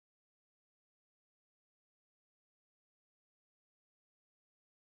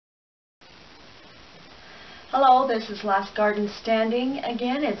Hello, this is Last Garden Standing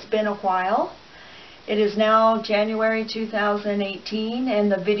again. It's been a while. It is now January 2018, and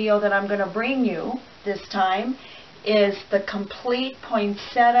the video that I'm going to bring you this time is the complete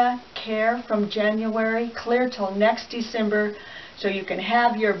poinsettia care from January clear till next December, so you can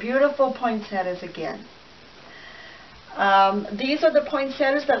have your beautiful poinsettias again. These are the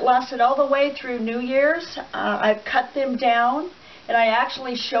poinsettias that lasted all the way through New Year's. I've cut them down, and I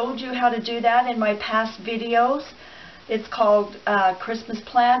actually showed you how to do that in my past videos. It's called Christmas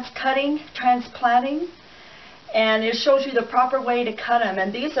Plants Cutting, Transplanting, and it shows you the proper way to cut them.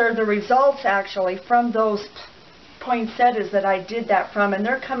 And these are the results actually from those poinsettias that I did that from, and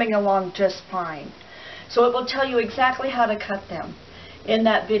they're coming along just fine. So it will tell you exactly how to cut them in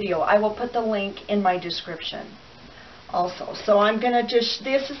that video. I will put the link in my description also. So I'm going to just,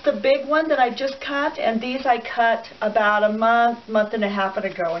 this is the big one that I just cut, and these I cut about a month and a half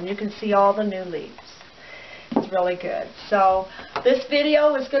ago, and you can see all the new leaves. It's really good. So this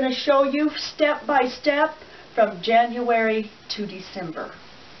video is going to show you step by step from January to December.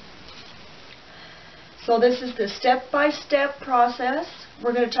 So this is the step-by-step process.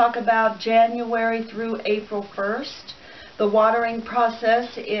 We're going to talk about January through April 1st. The watering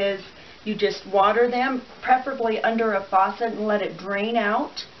process is you just water them, preferably under a faucet, and let it drain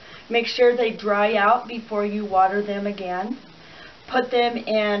out. Make sure they dry out before you water them again. Put them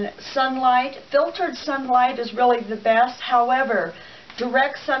in sunlight. Filtered sunlight is really the best. However,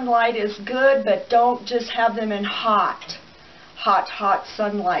 direct sunlight is good, but don't just have them in hot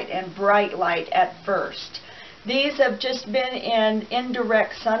sunlight and bright light at first. These have just been in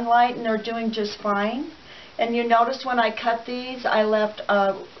indirect sunlight, and they're doing just fine. And you notice when I cut these, I left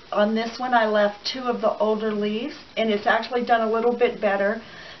on this one I left 2 of the older leaves, and it's actually done a little bit better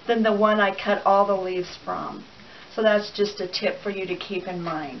than the one I cut all the leaves from. So that's just a tip for you to keep in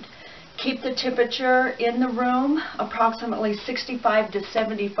mind. Keep the temperature in the room approximately 65 to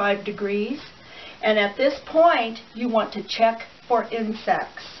 75 degrees. And at this point, you want to check for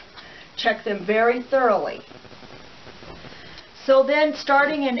insects. Check them very thoroughly. So then,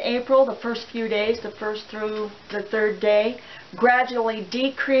 starting in April, the first few days, the 1st through the 3rd day, gradually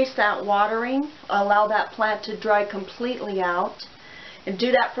decrease that watering. Allow that plant to dry completely out. And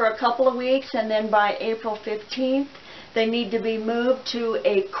do that for a couple of weeks, and then by April 15th, they need to be moved to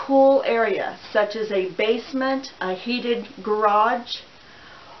a cool area, such as a basement, a heated garage,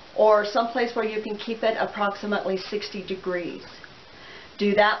 or someplace where you can keep it approximately 60 degrees.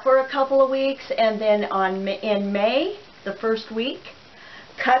 Do that for a couple of weeks, and then in May, the 1st week,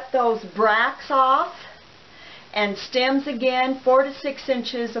 cut those bracts off and stems again 4 to 6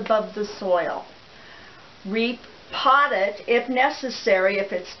 inches above the soil. Repot it if necessary.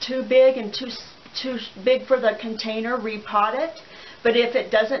 If it's too big and too big for the container, repot it. But if it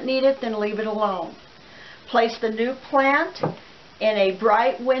doesn't need it, then leave it alone. Place the new plant in a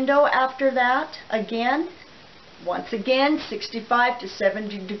bright window after that. Again, once again, 65 to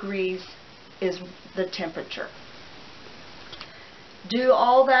 70 degrees is the temperature. Do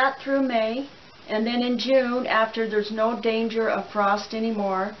all that through May, and then in June, after there's no danger of frost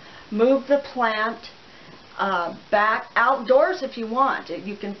anymore, move the plant back outdoors if you want.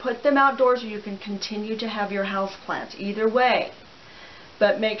 You can put them outdoors, or you can continue to have your house plants, either way.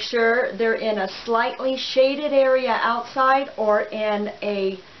 But make sure they're in a slightly shaded area outside or in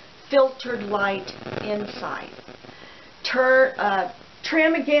a filtered light inside.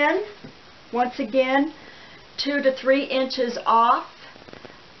 Trim again, once again, 2 to 3 inches off,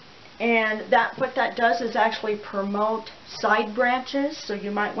 and what that does is actually promote side branches, so you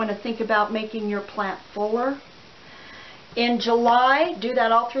might want to think about making your plant fuller. In July, do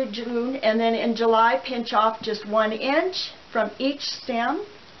that all through June, and then in July, pinch off just 1 inch from each stem.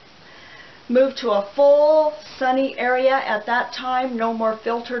 Move to a full sunny area at that time. No more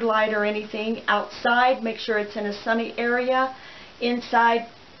filtered light or anything. Outside, make sure it's in a sunny area. Inside,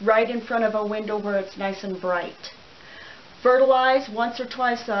 right in front of a window where it's nice and bright. Fertilize once or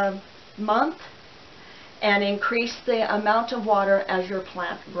twice a month, and increase the amount of water as your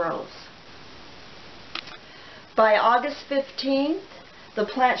plant grows. By August 15th, the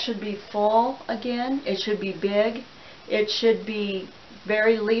plant should be full again. It should be big. It should be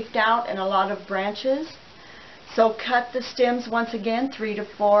very leafed out and a lot of branches. So cut the stems once again, 3 to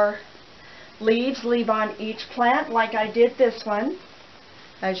 4 leaves. Leave on each plant like I did this one,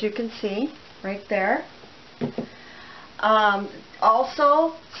 as you can see right there.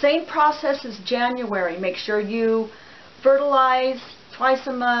 Also, same process as January. Make sure you fertilize twice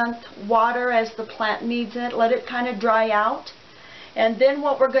a month, water as the plant needs it, let it kind of dry out. And then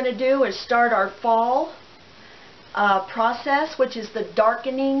what we're going to do is start our fall process, which is the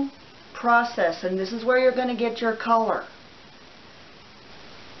darkening process, and this is where you're going to get your color.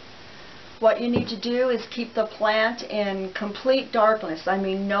 What you need to do is keep the plant in complete darkness. I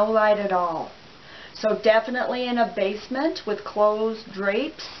mean, no light at all. So definitely in a basement with closed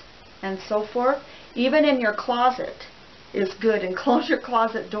drapes and so forth. Even in your closet is good, and close your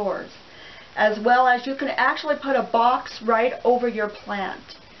closet doors. As well as you can actually put a box right over your plant.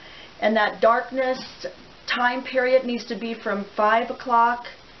 And that darkness time period needs to be from 5 o'clock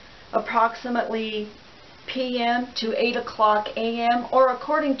approximately p.m. to 8 o'clock a.m. or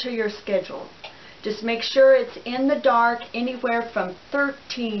according to your schedule. Just make sure it's in the dark anywhere from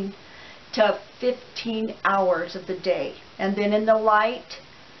 13 to 15 hours of the day, and then in the light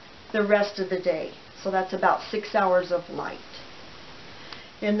the rest of the day. So that's about 6 hours of light.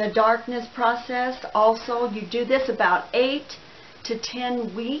 In the darkness process also, you do this about 8 to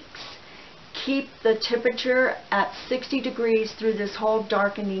 10 weeks. Keep the temperature at 60 degrees through this whole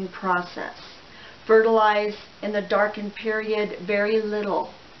darkening process. Fertilize in the darkened period very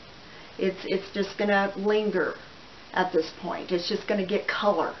little. It's just going to linger at this point. It's just going to get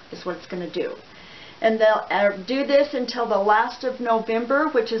color is what it's going to do. And they'll do this until the last of November,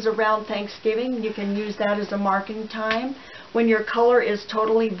 which is around Thanksgiving. You can use that as a marking time. When your color is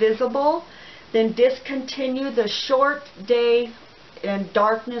totally visible, then discontinue the short day and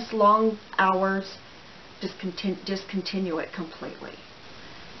darkness, long hours. Discontinue it completely.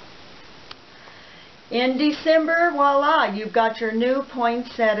 In December, voila, you've got your new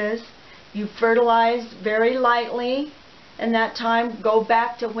poinsettias. You fertilized very lightly. And that time, go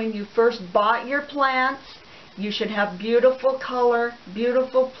back to when you first bought your plants. You should have beautiful color,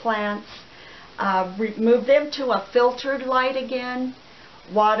 beautiful plants. Move them to a filtered light again.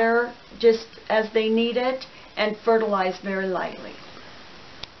 Water just as they need it, and fertilize very lightly.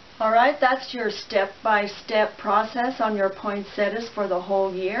 Alright, that's your step-by-step process on your poinsettias for the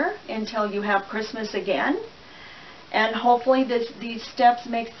whole year until you have Christmas again. And hopefully these steps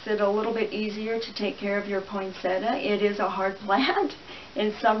makes it a little bit easier to take care of your poinsettia. It is a hard plant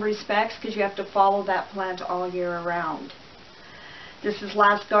in some respects because you have to follow that plant all year around. This is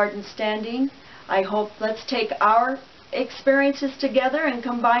Last Garden Standing. I hope let's take our experiences together and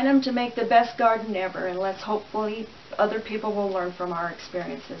combine them to make the best garden ever. And let's hopefully other people will learn from our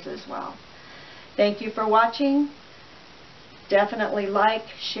experiences as well. Thank you for watching. Definitely like,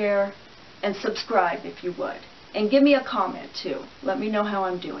 share, and subscribe if you would. And give me a comment too. Let me know how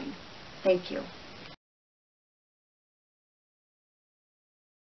I'm doing. Thank you.